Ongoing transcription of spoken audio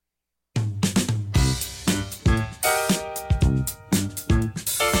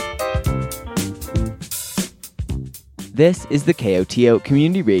This is the KOTO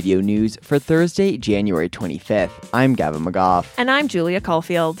Community Radio News for Thursday, January 25th. I'm Gavin McGough. And I'm Julia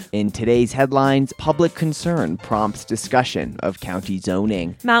Caulfield. In today's headlines, public concern prompts discussion of county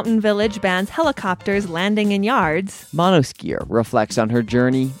zoning. Mountain Village bans helicopters landing in yards. Monoskier reflects on her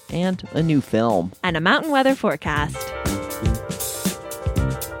journey and a new film. And a mountain weather forecast.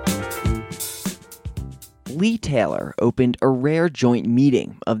 Lee Taylor opened a rare joint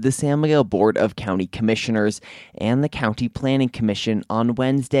meeting of the San Miguel Board of County Commissioners and the County Planning Commission on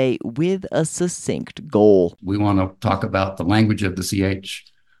Wednesday with a succinct goal. We want to talk about the language of the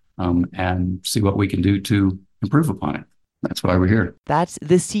CH and see what we can do to improve upon it. That's why we're here. That's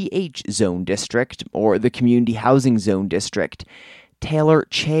the CH Zone District, or the Community Housing Zone District. Taylor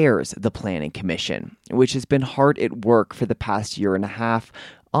chairs the Planning Commission, which has been hard at work for the past year and a half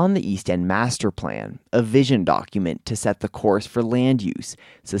on the East End Master Plan, a vision document to set the course for land use,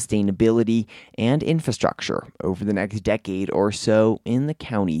 sustainability, and infrastructure over the next decade or so in the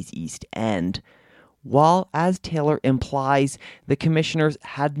county's East End. While, as Taylor implies, the commissioners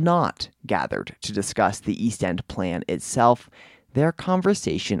had not gathered to discuss the East End plan itself, their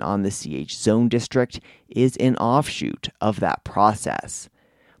conversation on the CH Zone District is an offshoot of that process.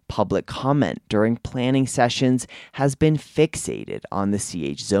 Public comment during planning sessions has been fixated on the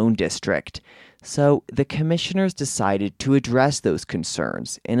CH Zone District, so the commissioners decided to address those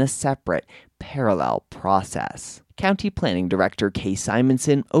concerns in a separate, parallel process. County Planning Director Kay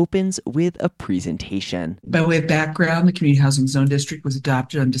Simonson opens with a presentation. By way of background, the Community Housing Zone District was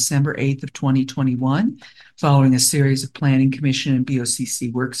adopted on December 8th of 2021, following a series of Planning Commission and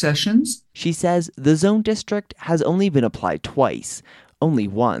BOCC work sessions. She says the Zone District has only been applied twice, only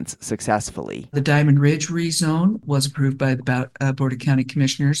once successfully. The Diamond Ridge rezone was approved by the Board of County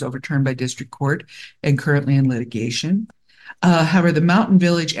Commissioners, overturned by District Court, and currently in litigation. However, the Mountain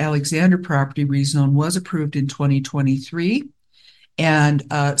Village Alexander property rezone was approved in 2023. And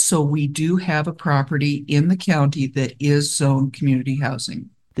so we do have a property in the county that is zoned community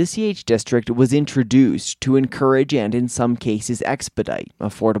housing. The CH District was introduced to encourage and in some cases expedite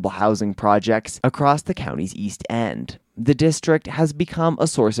affordable housing projects across the county's East End. The district has become a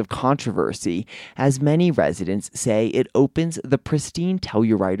source of controversy, as many residents say it opens the pristine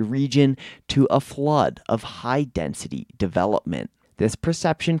Telluride region to a flood of high-density development. This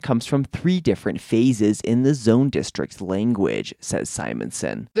perception comes from three different phases in the zone district's language, says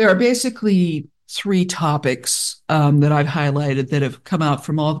Simonson. There are basically three topics that I've highlighted that have come out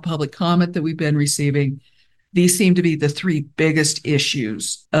from all the public comment that we've been receiving. These seem to be the three biggest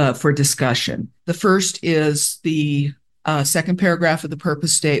issues for discussion. The first is the second paragraph of the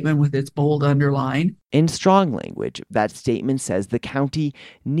purpose statement with its bold underline. In strong language, that statement says the county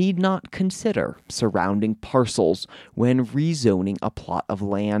need not consider surrounding parcels when rezoning a plot of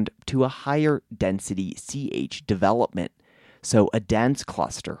land to a higher density CH development. So a dense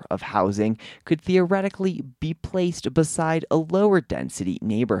cluster of housing could theoretically be placed beside a lower density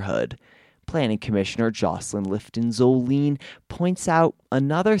neighborhood. Planning Commissioner Jocelyn Lifton-Zoline points out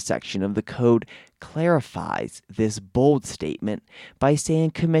another section of the code clarifies this bold statement by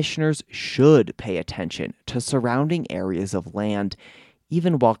saying commissioners should pay attention to surrounding areas of land,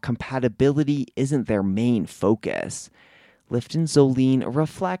 even while compatibility isn't their main focus. Lifton-Zoline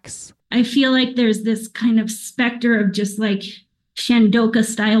reflects, I feel like there's this kind of specter of just like Shandoka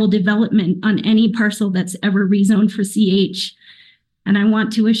style development on any parcel that's ever rezoned for CH. And I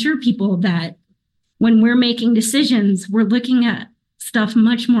want to assure people that when we're making decisions, we're looking at stuff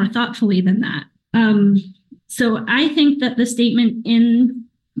much more thoughtfully than that. So I think that the statement in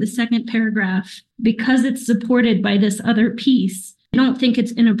the second paragraph, because it's supported by this other piece, I don't think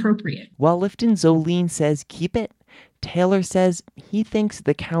it's inappropriate. While Lifton-Zoline says keep it, Taylor says he thinks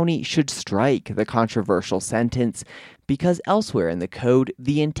the county should strike the controversial sentence because elsewhere in the code,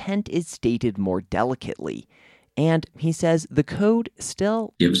 the intent is stated more delicately. And he says the code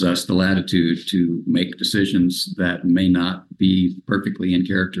still gives us the latitude to make decisions that may not be perfectly in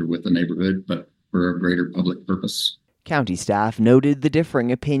character with the neighborhood, but for a greater public purpose. County staff noted the differing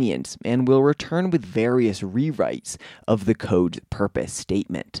opinions and will return with various rewrites of the code's purpose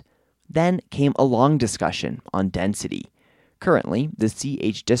statement. Then came a long discussion on density. Currently, the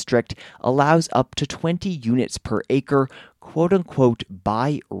CH district allows up to 20 units per acre, quote-unquote,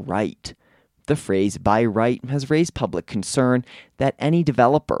 by right. The phrase by right has raised public concern that any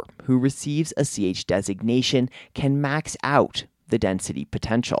developer who receives a CH designation can max out the density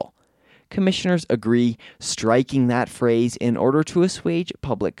potential. Commissioners agree striking that phrase in order to assuage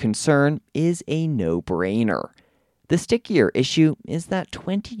public concern is a no-brainer. The stickier issue is that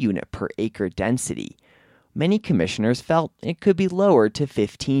 20 unit per acre density. Many commissioners felt it could be lowered to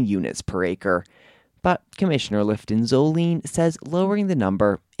 15 units per acre. But Commissioner Lifton Zoline says lowering the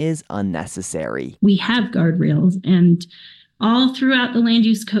number is unnecessary. We have guardrails, and all throughout the land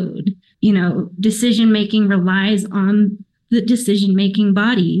use code, decision-making relies on the decision-making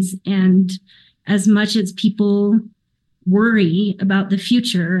bodies. And as much as people worry about the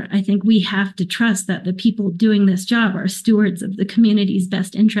future, I think we have to trust that the people doing this job are stewards of the community's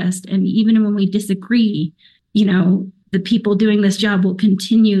best interest. And even when we disagree, the people doing this job will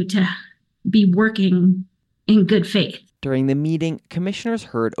continue to be working in good faith. During the meeting, commissioners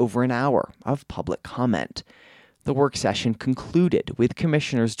heard over an hour of public comment. The work session concluded with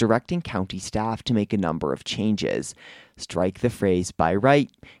commissioners directing county staff to make a number of changes. Strike the phrase by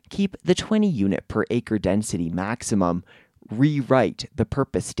right, keep the 20 unit per acre density maximum, rewrite the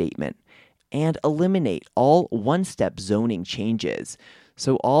purpose statement, and eliminate all one-step zoning changes.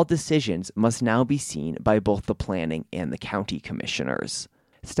 So all decisions must now be seen by both the planning and the county commissioners.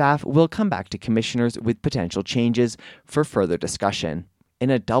 Staff will come back to commissioners with potential changes for further discussion. In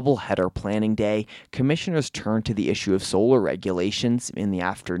a double-header planning day, commissioners turned to the issue of solar regulations in the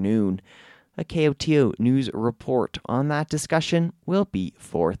afternoon. A KOTO News report on that discussion will be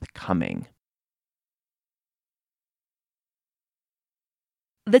forthcoming.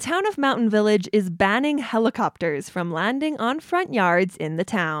 The town of Mountain Village is banning helicopters from landing on front yards in the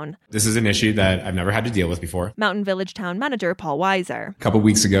town. This is an issue that I've never had to deal with before. Mountain Village town manager Paul Weiser. A couple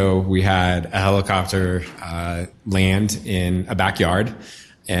weeks ago, we had a helicopter land in a backyard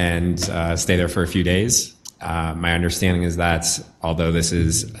and stay there for a few days. My understanding is that although this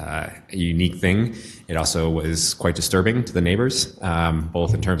is a unique thing, it also was quite disturbing to the neighbors,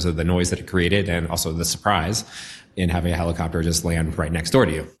 both in terms of the noise that it created and also the surprise in having a helicopter just land right next door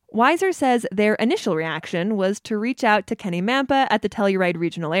to you. Weiser says their initial reaction was to reach out to Kenny Mampa at the Telluride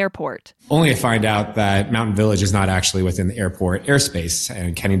Regional Airport. Only to find out that Mountain Village is not actually within the airport airspace,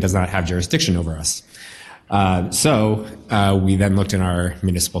 and Kenny does not have jurisdiction over us. So we then looked in our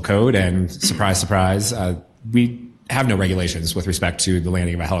municipal code, and surprise, surprise, we have no regulations with respect to the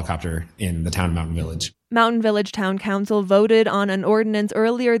landing of a helicopter in the town of Mountain Village. Mountain Village Town Council voted on an ordinance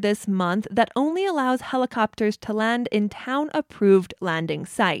earlier this month that only allows helicopters to land in town-approved landing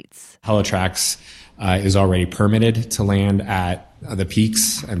sites. Helitrax is already permitted to land at the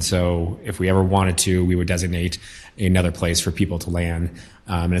peaks, and so if we ever wanted to, we would designate another place for people to land.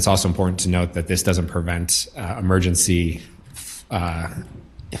 And it's also important to note that this doesn't prevent emergency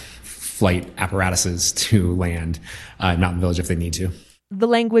flight apparatuses to land in Mountain Village if they need to. The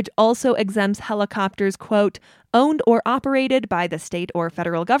language also exempts helicopters, quote, owned or operated by the state or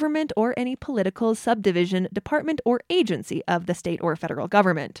federal government or any political subdivision, department, or agency of the state or federal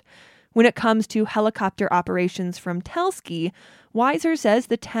government. When it comes to helicopter operations from Telski, Weiser says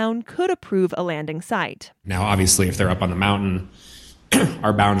the town could approve a landing site. Now, obviously, if they're up on the mountain,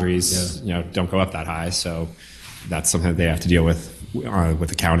 our boundaries, don't go up that high. So that's something that they have to deal with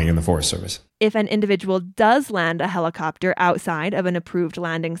the county and the Forest Service. If an individual does land a helicopter outside of an approved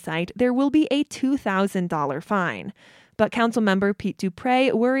landing site, there will be a $2,000 fine. But Councilmember Pete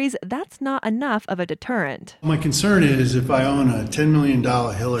Dupre worries that's not enough of a deterrent. My concern is if I own a $10 million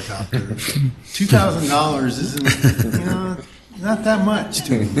helicopter, $2,000 isn't, not that much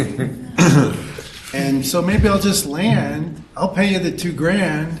to me. And so maybe I'll just land, I'll pay you the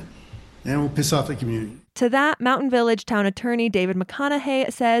 $2,000, and we'll piss off the community. To that, Mountain Village town attorney David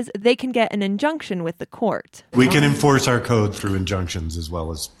McConaughey says they can get an injunction with the court. We can enforce our code through injunctions as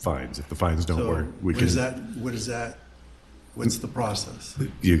well as fines. If the fines don't work, we can. What is that? What's the process?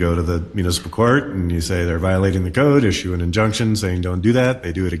 You go to the municipal court and you say they're violating the code, issue an injunction saying don't do that.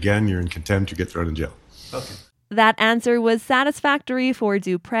 They do it again, you're in contempt, you get thrown in jail. Okay. That answer was satisfactory for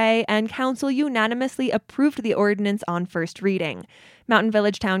Dupre, and council unanimously approved the ordinance on first reading. Mountain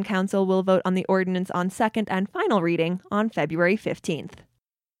Village Town Council will vote on the ordinance on second and final reading on February 15th.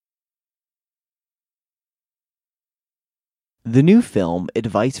 The new film,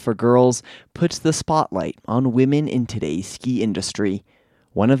 Advice for Girls, puts the spotlight on women in today's ski industry.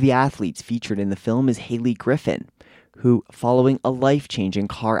 One of the athletes featured in the film is Haley Griffin, who, following a life-changing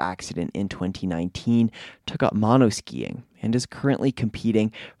car accident in 2019, took up monoskiing and is currently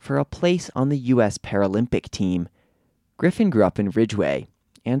competing for a place on the U.S. Paralympic team. Griffin grew up in Ridgeway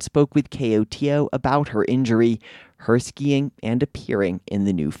and spoke with KOTO about her injury, her skiing, and appearing in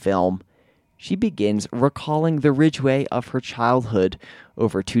the new film. She begins recalling the Ridgeway of her childhood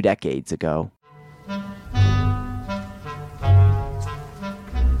over 2 decades ago.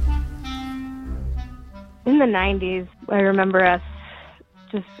 In the 90s, I remember us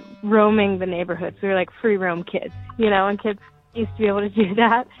just roaming the neighborhoods. We were like free roam kids, and kids used to be able to do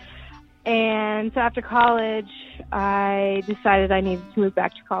that. And so after college, I decided I needed to move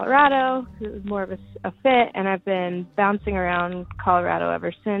back to Colorado because it was more of a fit. And I've been bouncing around Colorado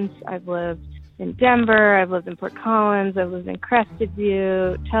ever since. I've lived in Denver, I've lived in Fort Collins, I've lived in Crested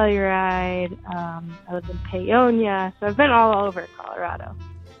Butte, Telluride, I lived in Paonia. So I've been all over Colorado.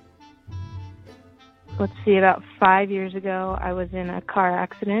 Let's see, about 5 years ago, I was in a car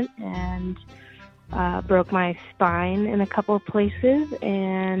accident and broke my spine in a couple of places,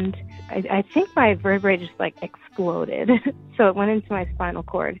 and I think my vertebrae just exploded. So it went into my spinal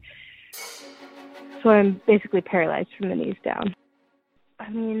cord. So I'm basically paralyzed from the knees down. I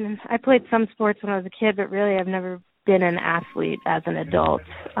mean, I played some sports when I was a kid, but really I've never been an athlete as an adult.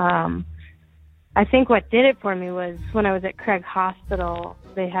 I think what did it for me was when I was at Craig Hospital,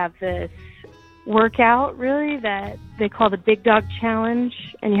 they have this workout really that they call the Big Dog Challenge,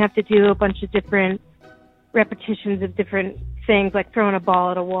 and you have to do a bunch of different repetitions of different things like throwing a ball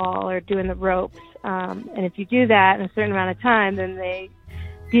at a wall or doing the ropes, and if you do that in a certain amount of time, then they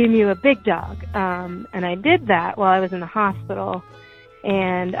deem you a big dog, and I did that while I was in the hospital.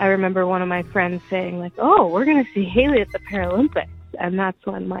 And I remember one of my friends saying oh, we're going to see Haley at the Paralympics, and that's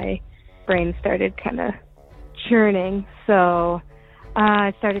when my brain started kind of churning. So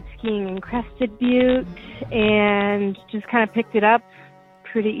I started skiing in Crested Butte and just kind of picked it up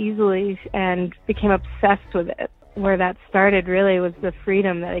pretty easily and became obsessed with it. Where that started really was the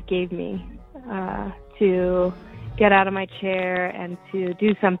freedom that it gave me to get out of my chair and to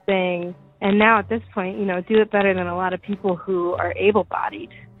do something. And now at this point, do it better than a lot of people who are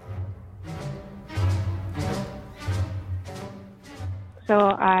able-bodied. So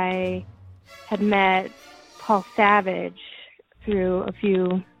I had met Paul Savage through a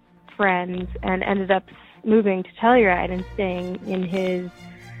few friends and ended up moving to Telluride and staying in his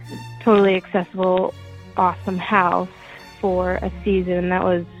totally accessible, awesome house for a season. That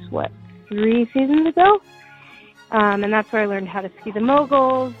was, 3 seasons ago? And that's where I learned how to ski the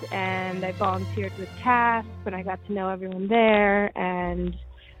moguls, and I volunteered with TASP, and I got to know everyone there, and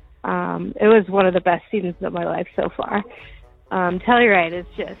it was one of the best seasons of my life so far. Telluride is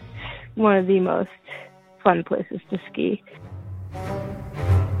just one of the most fun places to ski.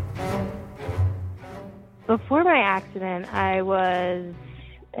 Before my accident, I was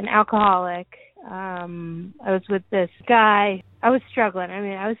an alcoholic. I was with this guy. I was struggling. I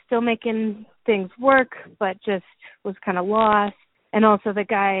mean, I was still making things work, but just was kind of lost. And also the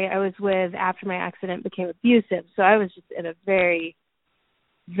guy I was with after my accident became abusive. So I was just in a very,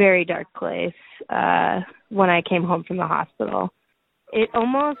 very dark place when I came home from the hospital. It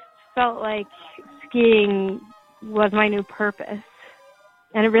almost felt like skiing was my new purpose.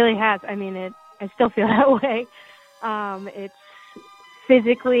 And it really has. I mean, I still feel that way. It's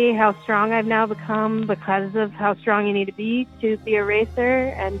physically how strong I've now become because of how strong you need to be a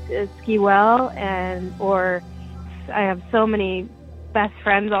racer and to ski well. Or I have so many best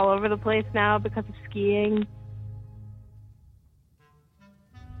friends all over the place now because of skiing.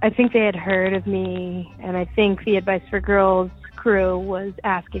 I think they had heard of me, and I think the Advice for Girls crew was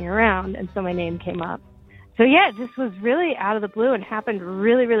asking around, and so my name came up. So yeah, it just was really out of the blue and happened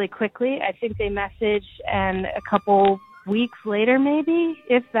really, really quickly. I think they messaged, and a couple weeks later, maybe,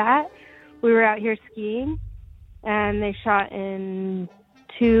 if that, we were out here skiing, and they shot in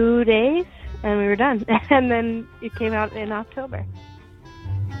 2 days, and we were done. And then it came out in October.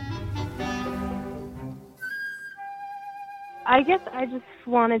 I guess I just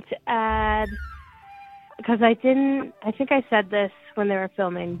wanted to add, because I think I said this when they were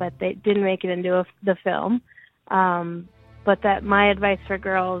filming, but they didn't make it into the film, but that my advice for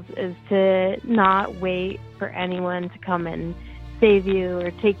girls is to not wait for anyone to come and save you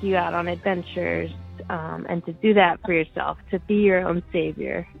or take you out on adventures, and to do that for yourself, to be your own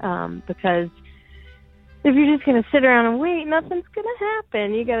savior, because if you're just going to sit around and wait, nothing's going to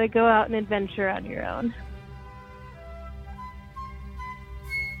happen. You got to go out and adventure on your own.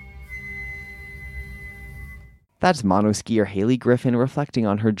 That's monoskier Haley Griffin reflecting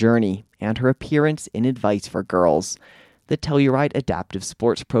on her journey and her appearance in Advice for Girls. The Telluride Adaptive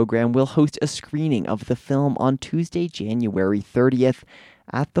Sports Program will host a screening of the film on Tuesday, January 30th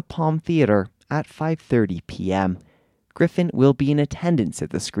at the Palm Theater at 5:30 p.m. Griffin will be in attendance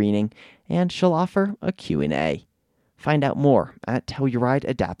at the screening, and she'll offer a Q&A. Find out more at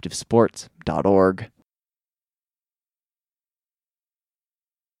TellurideAdaptiveSports.org.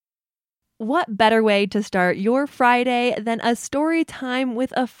 What better way to start your Friday than a story time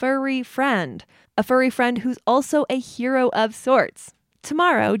with a furry friend? A furry friend who's also a hero of sorts.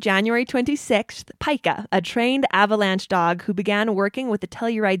 Tomorrow, January 26th, Pika, a trained avalanche dog who began working with the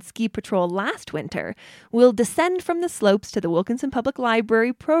Telluride Ski Patrol last winter, will descend from the slopes to the Wilkinson Public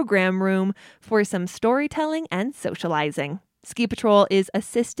Library program room for some storytelling and socializing. Ski Patrol is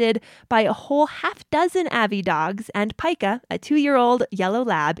assisted by a whole half dozen Avi dogs, and Pika, a 2-year-old yellow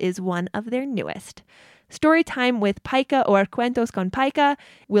lab, is one of their newest. Storytime with Pika or Cuentos con Pika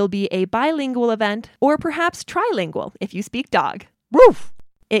will be a bilingual event, or perhaps trilingual if you speak dog. Woof!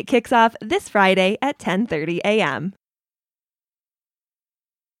 It kicks off this Friday at 10:30 a.m.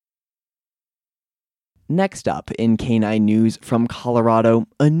 Next up, in canine news from Colorado,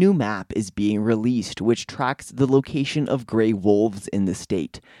 a new map is being released which tracks the location of gray wolves in the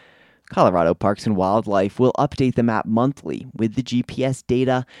state. Colorado Parks and Wildlife will update the map monthly with the GPS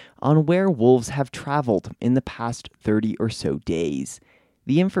data on where wolves have traveled in the past 30 or so days.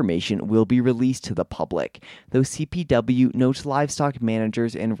 The information will be released to the public, though CPW notes livestock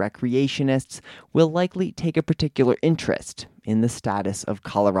managers and recreationists will likely take a particular interest in the status of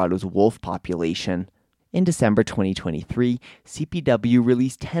Colorado's wolf population. In December 2023, CPW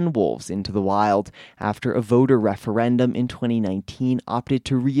released 10 wolves into the wild after a voter referendum in 2019 opted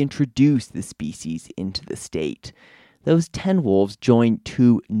to reintroduce the species into the state. Those 10 wolves joined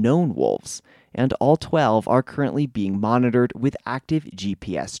 2 known wolves, and all 12 are currently being monitored with active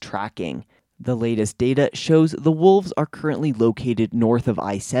GPS tracking. The latest data shows the wolves are currently located north of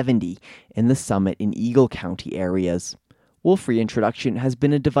I-70 in the Summit and Eagle County areas. Wolf reintroduction has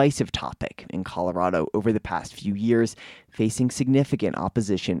been a divisive topic in Colorado over the past few years, facing significant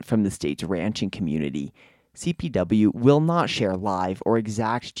opposition from the state's ranching community. CPW will not share live or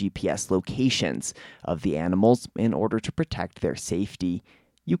exact GPS locations of the animals in order to protect their safety.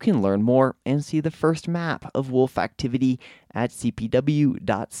 You can learn more and see the first map of wolf activity at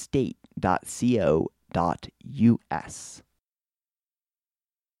cpw.state.co.us.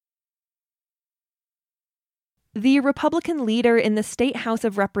 The Republican leader in the State House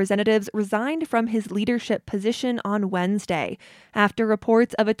of Representatives resigned from his leadership position on Wednesday after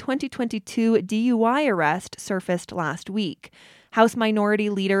reports of a 2022 DUI arrest surfaced last week. House Minority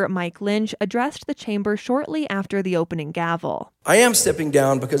Leader Mike Lynch addressed the chamber shortly after the opening gavel. I am stepping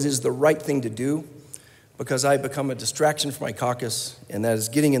down because it is the right thing to do, because I've become a distraction for my caucus, and that is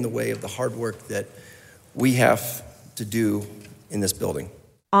getting in the way of the hard work that we have to do in this building.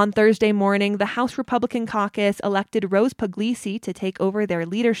 On Thursday morning, the House Republican caucus elected Rose Puglisi to take over their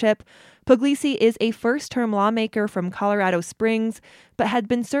leadership. Puglisi is a first-term lawmaker from Colorado Springs, but had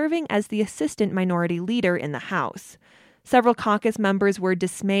been serving as the assistant minority leader in the House. Several caucus members were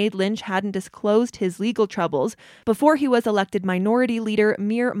dismayed Lynch hadn't disclosed his legal troubles before he was elected minority leader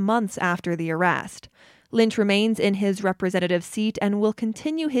mere months after the arrest. Lynch remains in his representative seat and will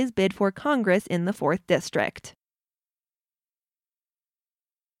continue his bid for Congress in the 4th District.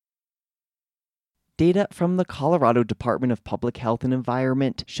 Data from the Colorado Department of Public Health and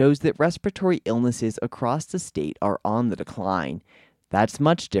Environment shows that respiratory illnesses across the state are on the decline. That's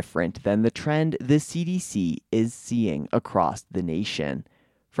much different than the trend the CDC is seeing across the nation.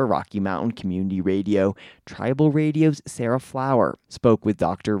 For Rocky Mountain Community Radio, Tribal Radio's Sarah Flower spoke with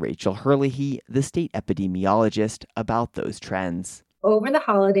Dr. Rachel Herlihy, the state epidemiologist, about those trends. Over the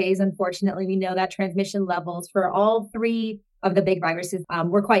holidays, unfortunately, we know that transmission levels for all 3 of the big viruses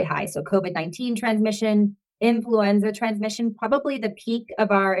were quite high. So COVID-19 transmission, influenza transmission, probably the peak of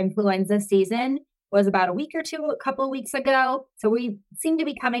our influenza season was about a couple of weeks ago. So we seem to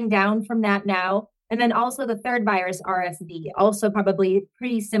be coming down from that now. And then also the third virus, RSV, also probably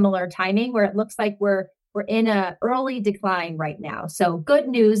pretty similar timing where it looks like we're in an early decline right now. So good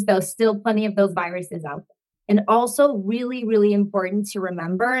news, though, still plenty of those viruses out there. And also really, really important to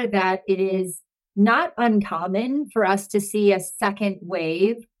remember that it is not uncommon for us to see a second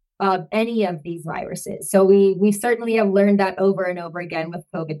wave of any of these viruses. So we certainly have learned that over and over again with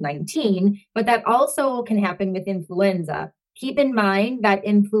COVID-19, but that also can happen with influenza. Keep in mind that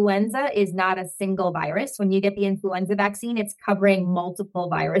influenza is not a single virus. When you get the influenza vaccine, it's covering multiple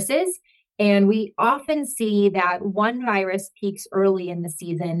viruses. And we often see that one virus peaks early in the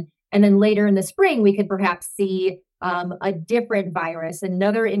season, and then later in the spring, we could perhaps see a different virus,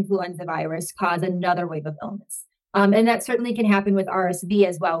 another influenza virus, cause another wave of illness. And that certainly can happen with RSV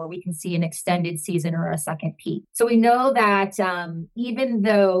as well, where we can see an extended season or a second peak. So we know that even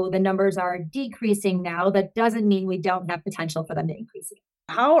though the numbers are decreasing now, that doesn't mean we don't have potential for them to increase again.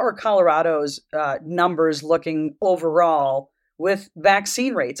 How are Colorado's numbers looking overall with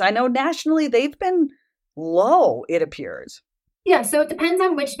vaccine rates? I know nationally they've been low, it appears. Yeah, so it depends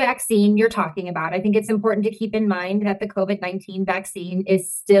on which vaccine you're talking about. I think it's important to keep in mind that the COVID-19 vaccine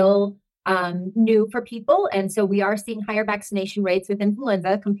is still new for people. And so we are seeing higher vaccination rates with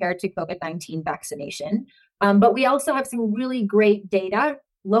influenza compared to COVID-19 vaccination. But we also have some really great data,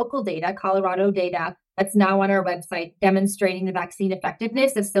 local data, Colorado data, that's now on our website demonstrating the vaccine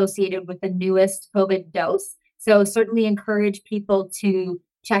effectiveness associated with the newest COVID dose. So certainly encourage people to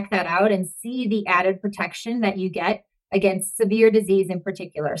check that out and see the added protection that you get against severe disease in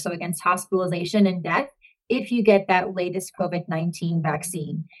particular. So against hospitalization and death, if you get that latest COVID-19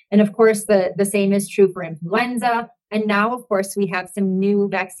 vaccine. And of course, the same is true for influenza. And now, of course, we have some new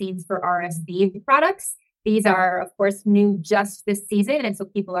vaccines for RSV products. These are, of course, new just this season. And so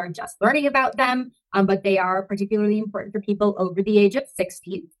people are just learning about them, but they are particularly important for people over the age of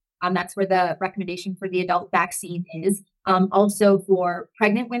 60. That's where the recommendation for the adult vaccine is. Also for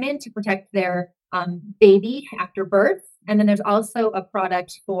pregnant women to protect their baby after birth. And then there's also a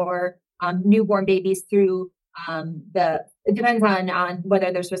product for newborn babies through it depends on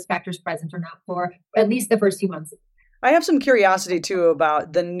whether there's risk factors present or not for at least the first few months. I have some curiosity, too,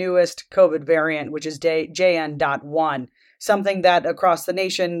 about the newest COVID variant, which is JN.1, something that across the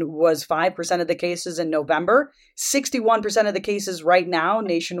nation was 5% of the cases in November, 61% of the cases right now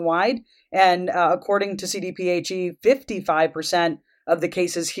nationwide, and according to CDPHE, 55% of the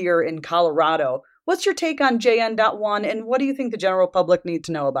cases here in Colorado. What's your take on JN.1, and what do you think the general public need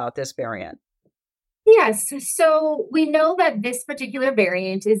to know about this variant? Yes. So we know that this particular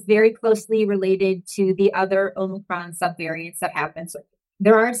variant is very closely related to the other Omicron subvariants that happen. So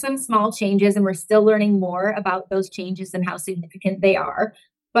there are some small changes, and we're still learning more about those changes and how significant they are.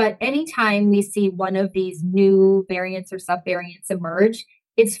 But anytime we see one of these new variants or subvariants emerge,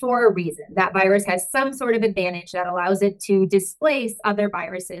 it's for a reason. That virus has some sort of advantage that allows it to displace other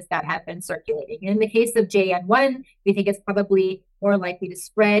viruses that have been circulating. And in the case of JN1, we think it's probably more likely to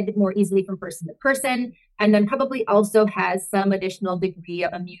spread more easily from person to person, and then probably also has some additional degree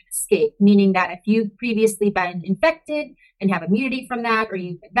of immune escape, meaning that if you've previously been infected and have immunity from that, or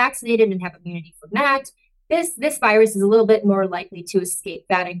you've been vaccinated and have immunity from that, this virus is a little bit more likely to escape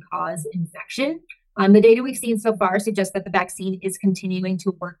that and cause infection. The data we've seen so far suggests that the vaccine is continuing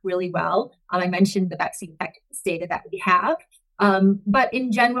to work really well. I mentioned the vaccine effectiveness data that we have. But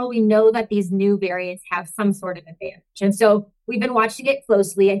in general, we know that these new variants have some sort of advantage. And so we've been watching it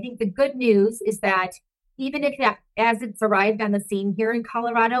closely. I think the good news is that even if that, as it's arrived on the scene here in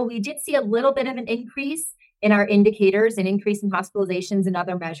Colorado, we did see a little bit of an increase in our indicators, an increase in hospitalizations and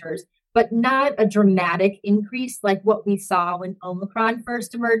other measures, but not a dramatic increase like what we saw when Omicron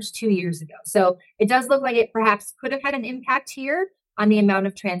first emerged 2 years ago. So it does look like it perhaps could have had an impact here on the amount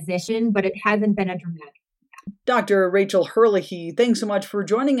of transmission, but it hasn't been a dramatic. Dr. Rachel Herlihy, thanks so much for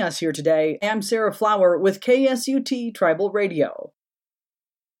joining us here today. I'm Sarah Flower with KSUT Tribal Radio.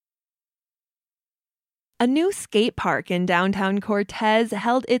 A new skate park in downtown Cortez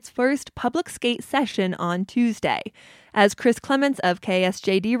held its first public skate session on Tuesday. As Chris Clements of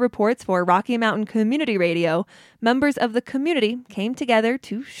KSJD reports for Rocky Mountain Community Radio, members of the community came together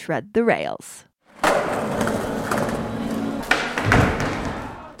to shred the rails.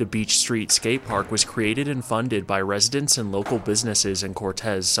 The Beach Street Skate Park was created and funded by residents and local businesses in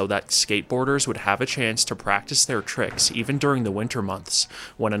Cortez so that skateboarders would have a chance to practice their tricks even during the winter months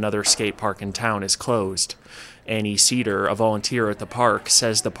when another skate park in town is closed. Annie Cedar, a volunteer at the park,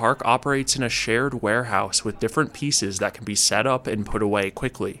 says the park operates in a shared warehouse with different pieces that can be set up and put away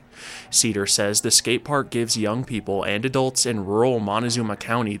quickly. Cedar says the skate park gives young people and adults in rural Montezuma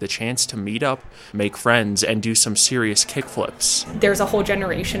County the chance to meet up, make friends, and do some serious kickflips. There's a whole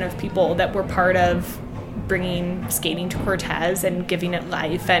generation of people that were part of bringing skating to Cortez and giving it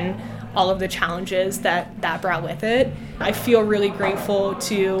life and all of the challenges that brought with it. I feel really grateful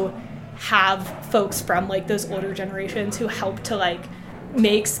to have folks from those older generations who helped to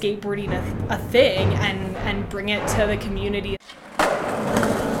make skateboarding a thing and bring it to the community.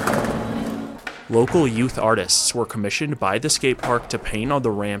 Local youth artists were commissioned by the skate park to paint on the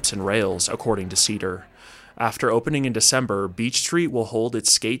ramps and rails, according to Cedar. After opening in December, Beach Street will hold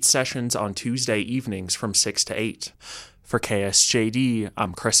its skate sessions on Tuesday evenings from 6 to 8. For KSJD,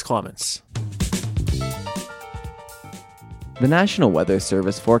 I'm Chris Clements. The National Weather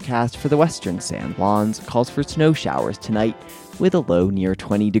Service forecast for the western San Juans calls for snow showers tonight with a low near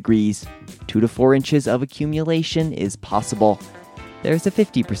 20 degrees. 2 to 4 inches of accumulation is possible. There's a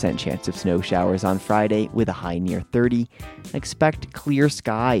 50% chance of snow showers on Friday with a high near 30. Expect clear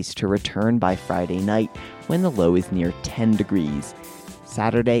skies to return by Friday night when the low is near 10 degrees.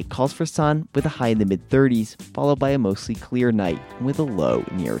 Saturday calls for sun with a high in the mid-30s, followed by a mostly clear night with a low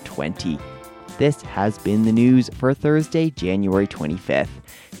near 20. This has been the news for Thursday, January 25th.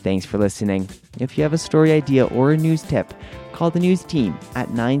 Thanks for listening. If you have a story idea or a news tip, call the news team at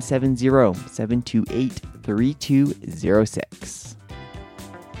 970-728-3206.